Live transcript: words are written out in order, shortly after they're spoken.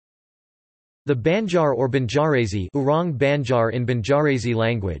The Banjar or Banjarese Orang Banjar in Banjarese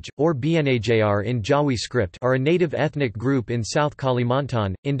language, or Bnajar in Jawi script are a native ethnic group in South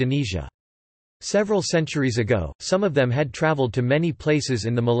Kalimantan, Indonesia. Several centuries ago, some of them had traveled to many places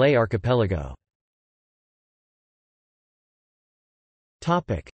in the Malay archipelago.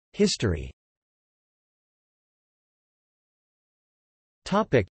 History.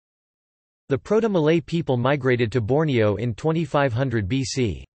 The Proto-Malay people migrated to Borneo in 2500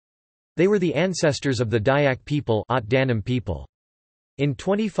 BC. They were the ancestors of the Dayak people, Atdanam people. In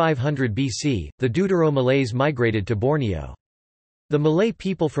 2500 BC, the Deutero Malays migrated to Borneo. The Malay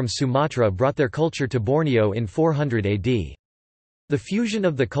people from Sumatra brought their culture to Borneo in 400 AD. The fusion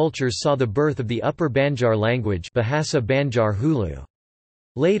of the cultures saw the birth of the Upper Banjar language, Bahasa Banjar Hulu.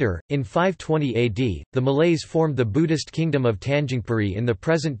 Later, in 520 AD, the Malays formed the Buddhist kingdom of Tanjungpuri in the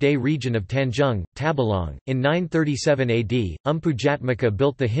present-day region of Tanjung, Tabalong. In 937 AD, Empu Jatmaka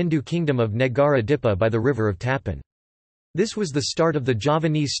built the Hindu kingdom of Negara Dipa by the river of Tapan. This was the start of the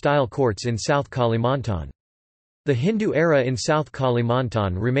Javanese-style courts in South Kalimantan. The Hindu era in South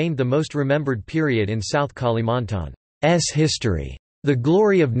Kalimantan remained the most remembered period in South Kalimantan's history. The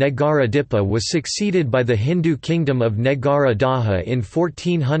glory of Negara Dipa was succeeded by the Hindu kingdom of Negara Daha in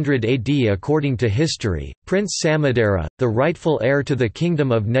 1400 AD. According to history, Prince Samudera, the rightful heir to the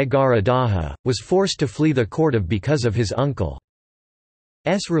kingdom of Negara Daha, was forced to flee the court because of his uncle's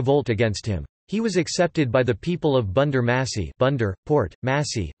revolt against him. He was accepted by the people of Bandar Masi, Bandar, Port,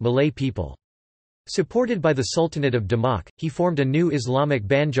 Masi, Malay people. Supported by the Sultanate of Demak, he formed a new Islamic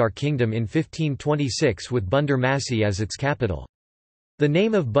Banjar kingdom in 1526 with Bandar Masi as its capital. The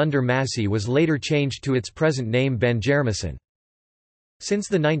name of Bandar Masi was later changed to its present name Banjarmasin. Since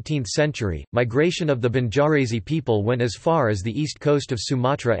the 19th century, migration of the Banjarese people went as far as the east coast of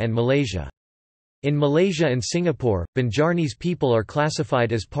Sumatra and Malaysia. In Malaysia and Singapore, Banjarnese people are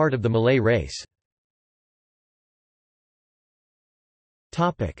classified as part of the Malay race.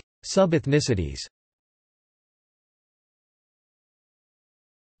 Sub-ethnicities.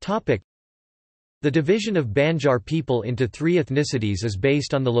 The division of Banjar people into three ethnicities is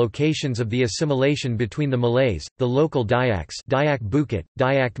based on the locations of the assimilation between the Malays, the local Dayaks Dayak Bukit,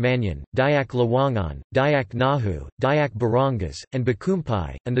 Dayak Manyan, Dayak Lawangan, Dayak Nahu, Dayak Barangas, and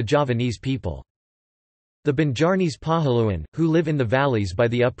Bakumpai, and the Javanese people. The Banjarnese Pahaluan, who live in the valleys by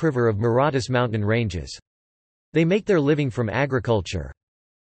the upriver of Maratus mountain ranges. They make their living from agriculture.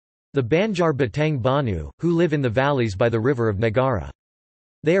 The Banjar Batang Banu, who live in the valleys by the river of Negara.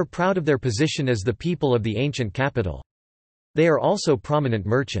 They are proud of their position as the people of the ancient capital. They are also prominent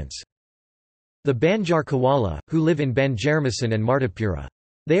merchants. The Banjar Kawala, who live in Banjarmasin and Martapura.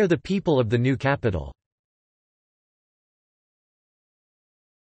 They are the people of the new capital.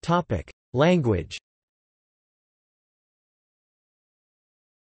 Language.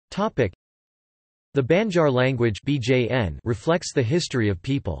 The Banjar language (BJN) reflects the history of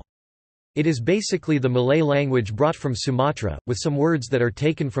people. It is basically the Malay language brought from Sumatra, with some words that are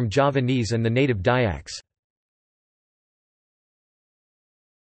taken from Javanese and the native Dayaks.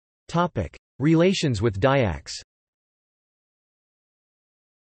 Relations with Dayaks.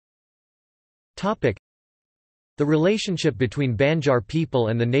 The relationship between Banjar people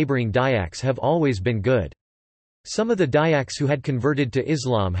and the neighbouring Dayaks have always been good. Some of the Dayaks who had converted to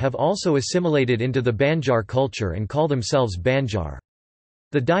Islam have also assimilated into the Banjar culture and call themselves Banjar.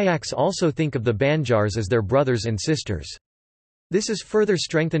 The Dayaks also think of the Banjars as their brothers and sisters. This is further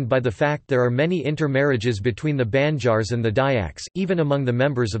strengthened by the fact there are many intermarriages between the Banjars and the Dayaks, even among the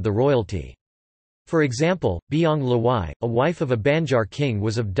members of the royalty. For example, Biang Lawai, a wife of a Banjar king,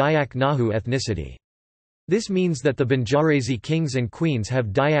 was of Dayak Nahu ethnicity. This means that the Banjarese kings and queens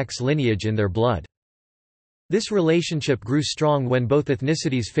have Dayaks lineage in their blood. This relationship grew strong when both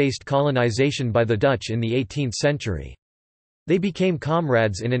ethnicities faced colonization by the Dutch in the 18th century. They became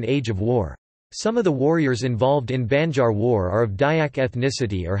comrades in an age of war. Some of the warriors involved in Banjar War are of Dayak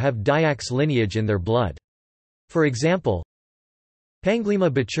ethnicity or have Dayaks lineage in their blood. For example,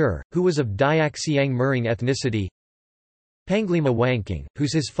 Panglima Bachur, who was of Dayak Siang Mering ethnicity, Panglima Wangking,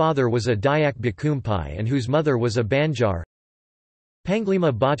 whose father was a Dayak Bakumpai and whose mother was a Banjar,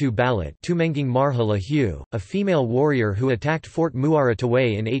 Panglima Batu Balat Tumenging Marhala Hu, a female warrior who attacked Fort Muara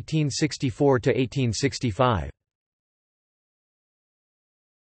Tawai in 1864–1865.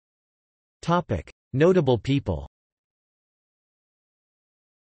 Notable people.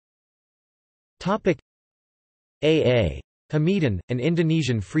 A. Hamidan, an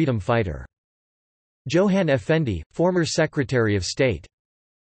Indonesian freedom fighter. Johan Effendi, former Secretary of State.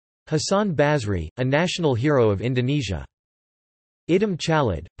 Hassan Basri, a national hero of Indonesia. Idham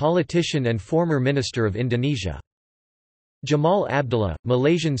Chalid, politician and former Minister of Indonesia. Jamal Abdullah,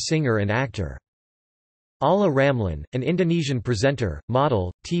 Malaysian singer and actor. Ala Ramlan, an Indonesian presenter,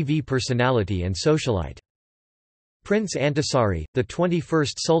 model, TV personality and socialite. Prince Antasari, the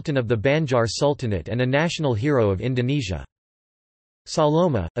 21st Sultan of the Banjar Sultanate and a national hero of Indonesia.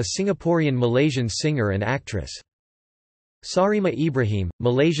 Saloma, a Singaporean-Malaysian singer and actress. Sarima Ibrahim,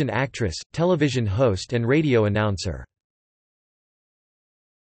 Malaysian actress, television host and radio announcer.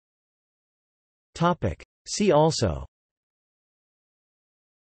 See also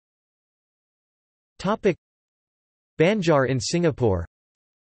Banjar in Singapore,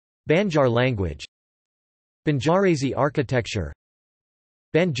 Banjar language, Banjarese architecture,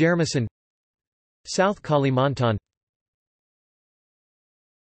 Banjarmasin, South Kalimantan.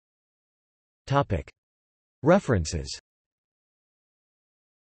 References.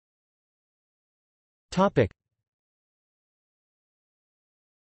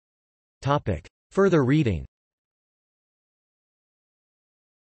 Further reading.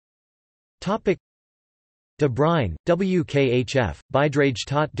 De Bruyn, WKHF, Bijdrage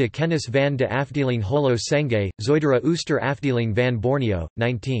tot de kennis van de afdeling Holo Senge, Zoidera Ooster afdeling van Borneo,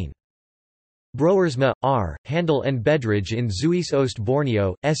 19. Brouwersma, R., Handel en Bedridge in Zuid Oost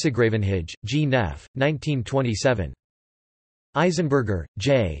Borneo, Essegravenhage, G. Neff, 1927. Eisenberger,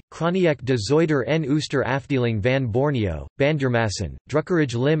 J., Kroniek de Zoider en Ooster afdeling van Borneo, Banjarmasin,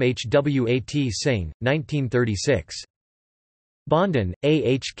 Drukkerij Lim Hwat Singh, 1936. Bondan,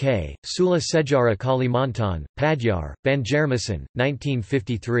 A. H. K., Sula Sejarah Kalimantan, Padjar, Banjarmasin,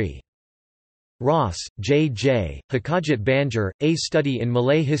 1953. Ross, J. J., Hakajat Banjar, A Study in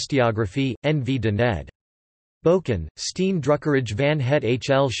Malay Historiography, N. V. de Ned. Boken, Steen Drukkerij van het H.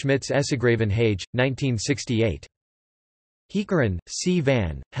 L. Schmitz Essegravenhage, 1968. Heekeren, C.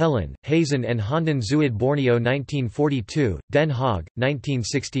 van, Helen, Hazen and Hondan Zuid Borneo 1942, Den Haag,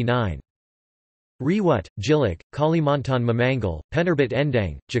 1969. Riwut, Jillik, Kalimantan Memangal, Penerbit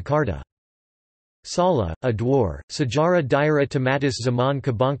Endang, Jakarta. Sala, Adwar, Sejarah Daerah Tematis Zaman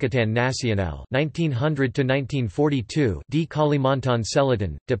Kebangkitan Nasional 1900–1942 D. Kalimantan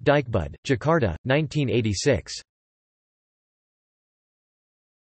Selatan, Dipdikbud, Jakarta, 1986.